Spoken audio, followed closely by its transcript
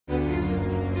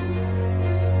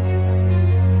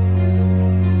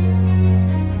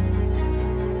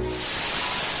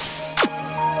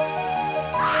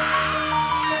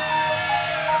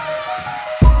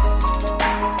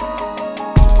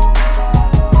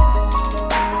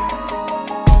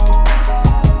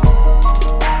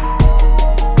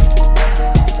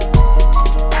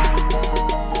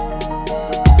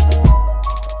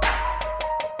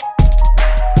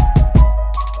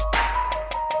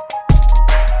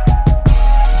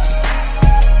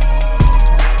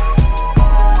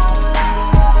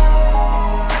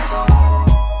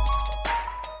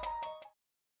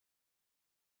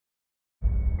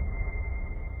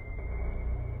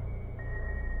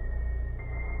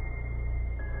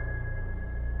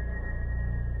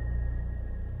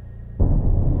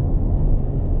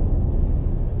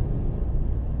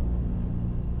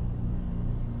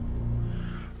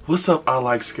What's up, I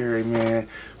Like Scary, man?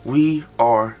 We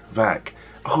are back.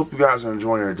 I hope you guys are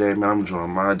enjoying your day, man. I'm enjoying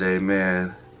my day,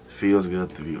 man. Feels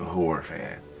good to be a horror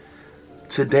fan.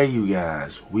 Today, you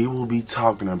guys, we will be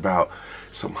talking about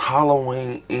some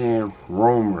Halloween and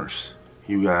rumors,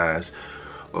 you guys.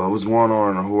 What's going on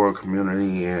in the horror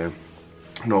community and,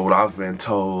 you know, what I've been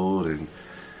told. And,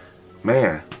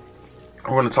 man, we're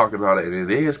going to talk about it. And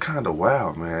it is kind of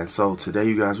wild, man. So, today,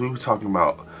 you guys, we were talking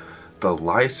about the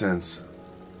license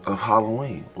of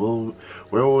Halloween. Well,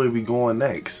 where will we be going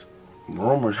next?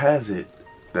 Rumors has it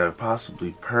that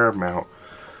possibly Paramount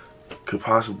could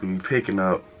possibly be picking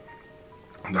up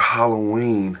the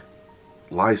Halloween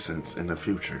license in the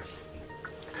future.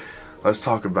 Let's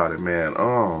talk about it, man.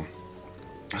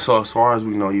 So as far as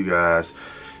we know, you guys,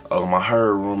 I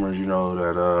heard rumors, you know,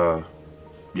 that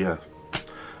yeah,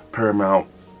 Paramount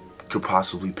could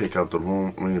possibly pick up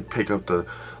the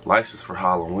license for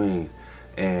Halloween.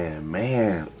 And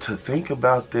man, to think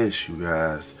about this, you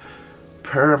guys,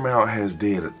 Paramount has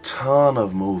did a ton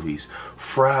of movies.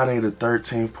 Friday the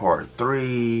 13th Part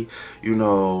 3, you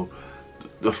know,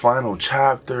 the final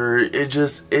chapter. It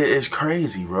is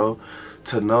crazy, bro,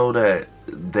 to know that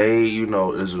they, you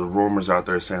know, there's rumors out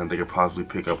there saying that they could possibly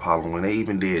pick up Halloween. They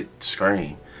even did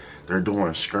Scream. They're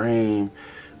doing Scream,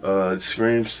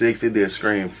 Scream 6, they did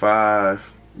Scream 5.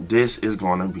 This is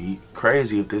gonna be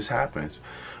crazy if this happens.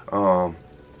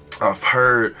 I've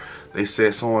heard, they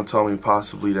said, someone told me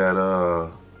possibly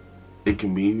that it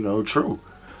can be, you know, true.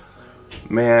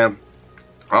 Man,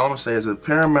 all I'm gonna say is if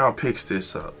Paramount picks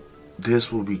this up,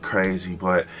 this will be crazy.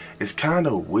 But it's kind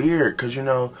of weird because, you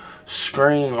know,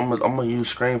 Scream, I'm gonna use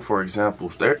Scream for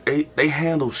examples. They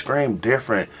handle Scream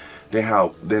different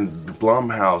than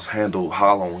Blumhouse handled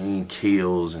Halloween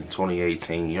Kills in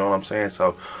 2018. You know what I'm saying?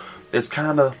 So it's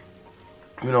kind of,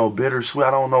 you know, bittersweet. I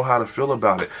don't know how to feel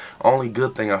about it. Only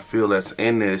good thing I feel that's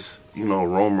in this, you know,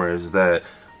 rumor is that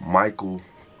Michael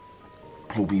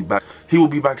will be back. He will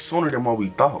be back sooner than what we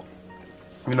thought.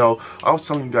 You know, I was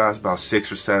telling you guys about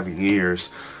 6 or 7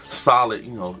 years, solid,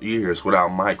 you know, years without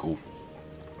Michael.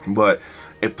 But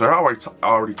if they're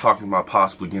already talking about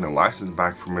possibly getting a license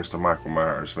back for Mr. Michael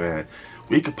Myers, man,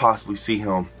 we could possibly see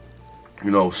him, you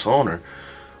know, sooner.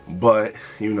 But,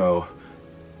 you know,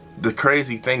 the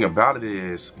crazy thing about it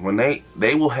is when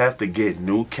they will have to get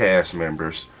new cast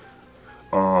members.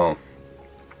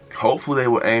 Hopefully they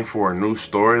will aim for a new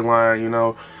storyline, you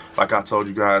know, like I told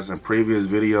you guys in previous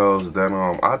videos, that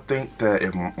I think that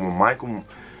when Michael,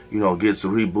 you know, gets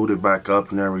rebooted back up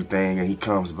and everything, and he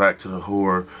comes back to the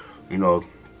horror, you know,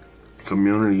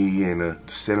 community and the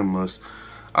cinemas,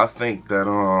 I think that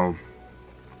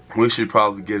we should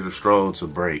probably give the Strodes a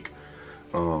break.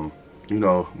 You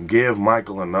know, give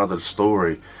Michael another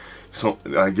story. So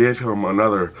I give him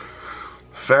another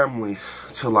family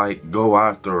to like go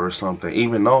after or something.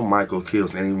 Even though Michael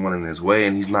kills anyone in his way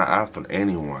and he's not after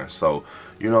anyone. So,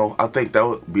 you know, I think that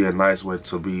would be a nice way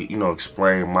to be, you know,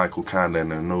 explain Michael kind of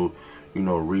in a new, you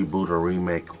know, reboot or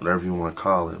remake, whatever you want to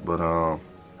call it. But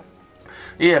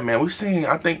yeah, man, we've seen.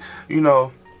 I think, you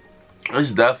know,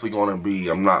 it's definitely gonna be.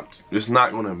 It's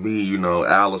not gonna be, you know,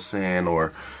 Allison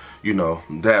or, you know,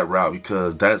 that route,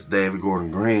 because that's David Gordon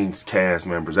Green's cast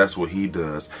members. That's what he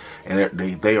does, and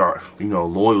they are, you know,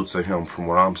 loyal to him from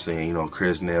what I'm seeing. You know,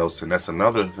 Chris Nelson. That's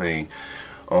another thing.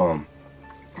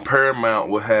 Paramount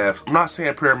will have. I'm not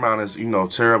saying Paramount is, you know,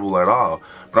 terrible at all,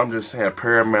 but I'm just saying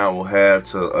Paramount will have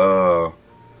to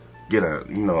get a,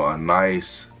 you know, a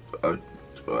nice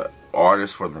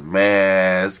artist for the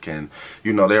mask, and,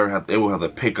 you know, they will have to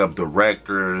pick up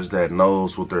directors that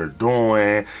knows what they're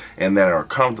doing and that are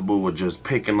comfortable with just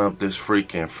picking up this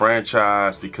freaking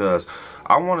franchise. Because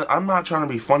I'm not trying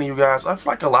to be funny, you guys. I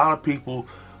feel like a lot of people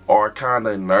are kind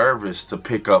of nervous to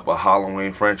pick up a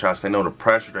Halloween franchise. They know the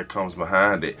pressure that comes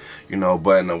behind it, you know.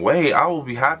 But in a way, I will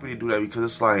be happy to do that, because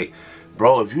it's like,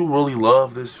 bro, if you really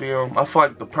love this film, I feel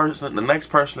like the next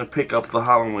person to pick up the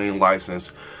Halloween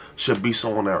license should be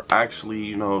someone that actually,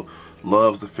 you know,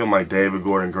 loves the film, like David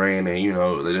Gordon Green, and, you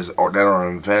know, that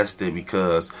are invested.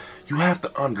 Because you have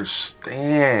to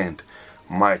understand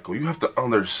Michael. You have to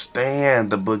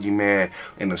understand the boogeyman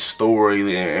and the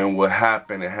story and what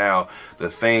happened and how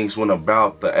the things went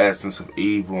about, the essence of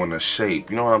evil and the shape.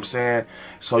 You know what I'm saying?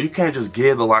 So you can't just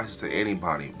give the license to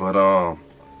anybody. But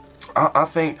I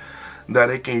think that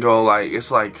it can go like,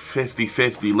 it's like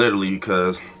 50-50 literally,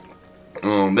 because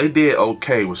they did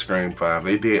okay with Scream 5.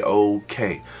 They did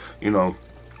okay, you know.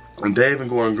 And David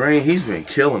Gordon Green, he's been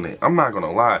killing it. I'm not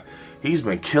gonna lie, he's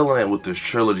been killing it with this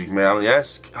trilogy, man. I mean,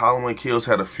 yes, Halloween Kills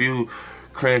had a few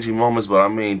cringy moments, but I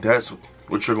mean, that's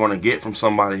what you're gonna get from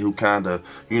somebody who kind of,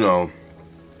 you know,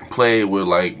 played with,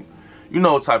 like, you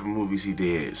know what type of movies he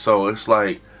did. So it's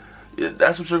like,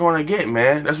 that's what you're gonna get,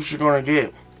 man. That's what you're gonna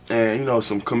get. And you know,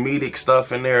 some comedic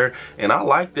stuff in there, and I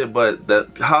liked it. But the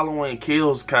Halloween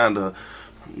Kills kind of,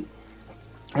 he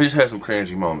just had some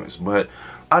cringy moments. But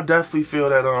I definitely feel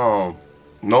that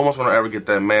no one's gonna ever get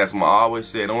that mask. I always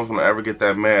said no one's gonna ever get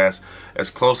that mask as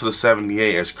close to the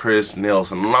 78 as Chris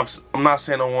Nielsen. I'm not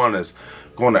saying no one is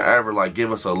going to ever like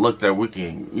give us a look that we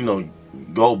can, you know,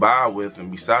 go by with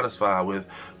and be satisfied with,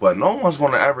 but no one's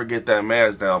gonna ever get that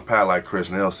mask down pat like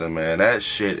Chris Nielsen, man. That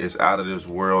shit is out of this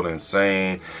world,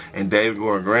 insane. And David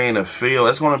Gordon Green, to feel,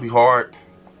 it's gonna be hard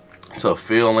to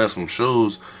fill in some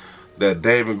shoes that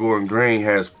David Gordon Green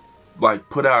has like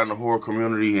put out in the horror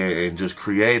community and just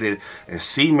created and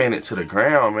cemented to the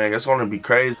ground, man. It's gonna be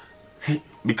crazy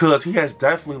because he has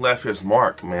definitely left his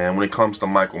mark, man, when it comes to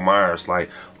Michael Myers. Like,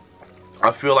 I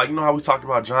feel like, you know how we talk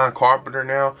about John Carpenter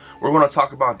now? We're going to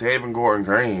talk about David Gordon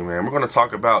Green, man. We're going to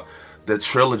talk about the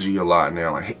trilogy a lot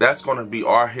now. Like, that's going to be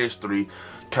our history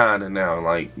kind of now.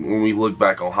 Like, when we look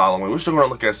back on Halloween, we're still going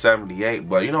to look at 78,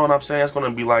 but you know what I'm saying? It's going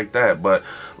to be like that. But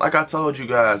like I told you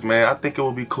guys, man, I think it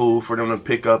would be cool for them to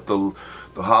pick up the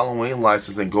Halloween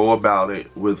license and go about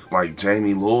it with like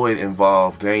Jamie Lloyd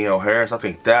involved, Danielle Harris. I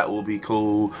think that will be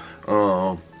cool.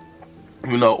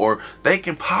 You know, or they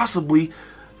can possibly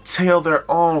tell their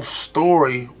own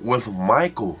story with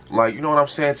Michael. Like, you know what I'm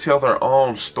saying? Tell their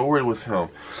own story with him.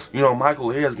 You know,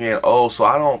 Michael is getting old, so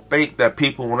I don't think that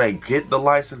people, when they get the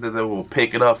license, that they will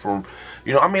pick it up from,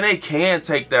 you know, I mean, they can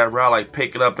take that route, like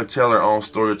pick it up and tell their own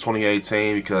story of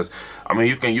 2018, because I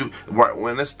mean,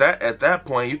 when it's that, at that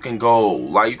point, you can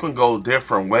go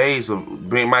different ways of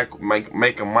being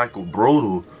making Michael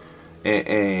brutal,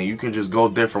 and you can just go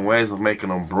different ways of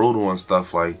making him brutal and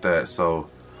stuff like that. So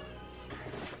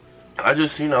I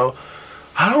just, you know,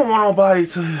 I don't want nobody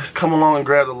to come along and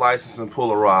grab the license and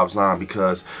pull a Rob Zombie,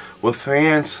 because with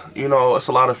fans, you know, it's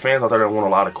a lot of fans out there that want a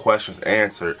lot of questions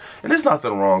answered, and there's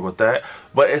nothing wrong with that,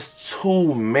 but it's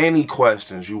too many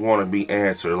questions you want to be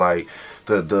answered. Like,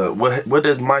 what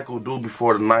does Michael do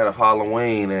before the night of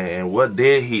Halloween, and what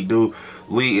did he do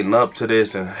leading up to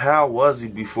this, and how was he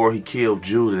before he killed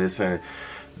Judith? And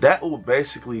that will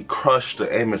basically crush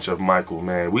the image of Michael,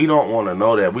 man. We don't want to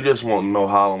know that. We just want to know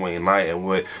Halloween night and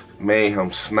what made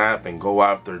him snap and go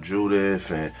after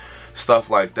Judith and stuff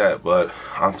like that. But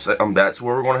that's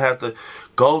where we're going to have to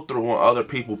go through when other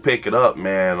people pick it up,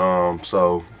 man.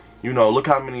 So, you know, look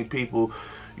how many people,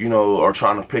 you know, are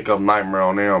trying to pick up Nightmare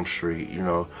on Elm Street. You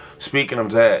know, speaking of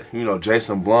that, you know,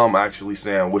 Jason Blum actually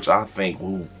saying, which I think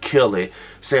will kill it,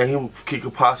 saying he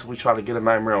could possibly try to get a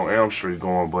Nightmare on Elm Street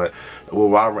going. But will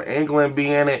Robert Englund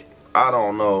be in it? I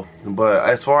don't know. But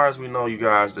as far as we know, you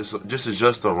guys, this is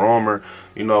just a rumor,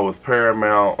 you know, with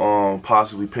Paramount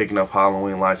possibly picking up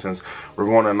Halloween license. We're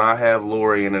going to not have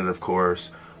Laurie in it, of course.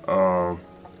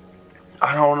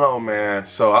 I don't know, man.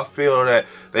 So I feel that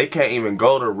they can't even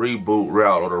go the reboot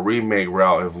route or the remake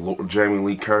route if Jamie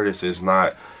Lee Curtis is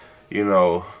not, you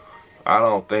know, I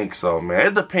don't think so, man.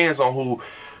 It depends on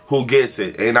who gets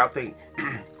it, and I think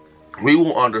we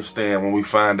will understand when we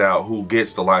find out who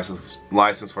gets the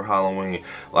license for Halloween,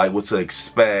 like what to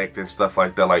expect and stuff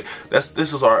like that. Like, this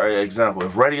is our example.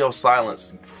 If Radio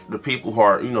Silence, the people who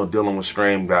are, you know, dealing with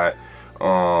Scream, got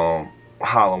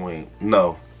Halloween,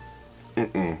 no,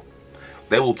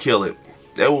 they will kill it.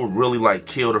 They will really like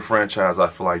kill the franchise. I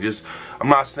feel like, I'm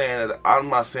not saying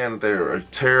that they're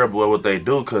terrible at what they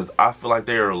do, because I feel like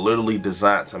they are literally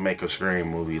designed to make a Scream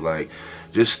movie. Like,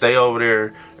 just stay over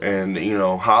there, and you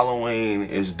know, Halloween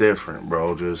is different,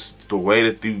 bro. Just the way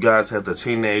that you guys have the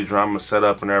teenage drama set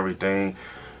up and everything.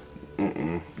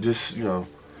 Just, you know,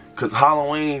 because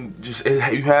Halloween,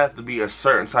 you have to be a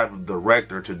certain type of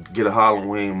director to get a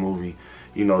Halloween movie,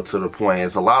 you know, to the point.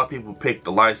 It's a lot of people picked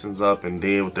the license up and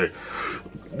did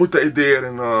what they did,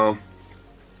 and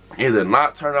it did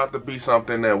not turn out to be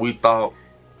something that we thought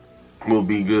will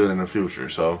be good in the future.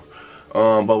 So,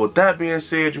 but with that being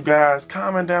said, you guys,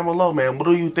 comment down below, man. What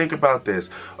do you think about this?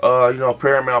 You know,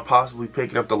 Paramount possibly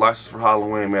picking up the license for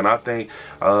Halloween, man. I think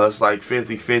it's like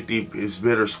 50-50. It's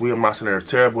bittersweet. I'm not saying they're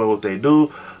terrible at what they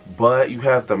do, but you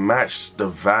have to match the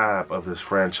vibe of this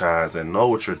franchise and know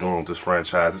what you're doing with this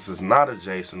franchise. This is not a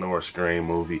Jason or a Scream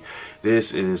movie.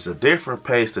 This is a different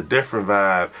pace, a different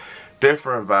vibe,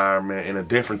 different environment, and a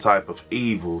different type of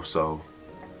evil. So,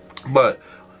 but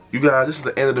you guys, this is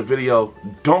the end of the video.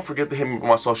 Don't forget to hit me on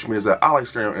my social medias at I Like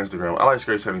Scary on Instagram, I Like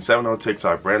Scary 77 on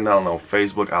TikTok, Brandon Allen on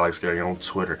Facebook, I Like Scary on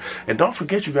Twitter. And don't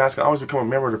forget, you guys can always become a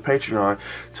member of the Patreon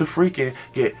to freaking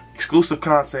get exclusive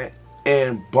content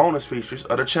and bonus features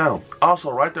of the channel.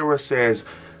 Also, right there where it says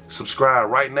Subscribe.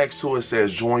 Right next to it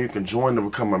says join. You can join to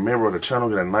become a member of the channel,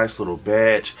 get a nice little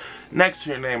badge next to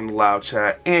your name in the live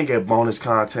chat, and get bonus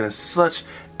content such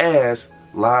as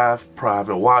live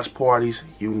private watch parties,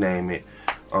 you name it.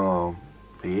 But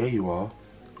yeah, you all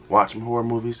watch some horror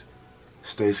movies.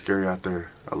 Stay scary out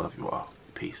there. I love you all.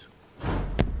 Peace.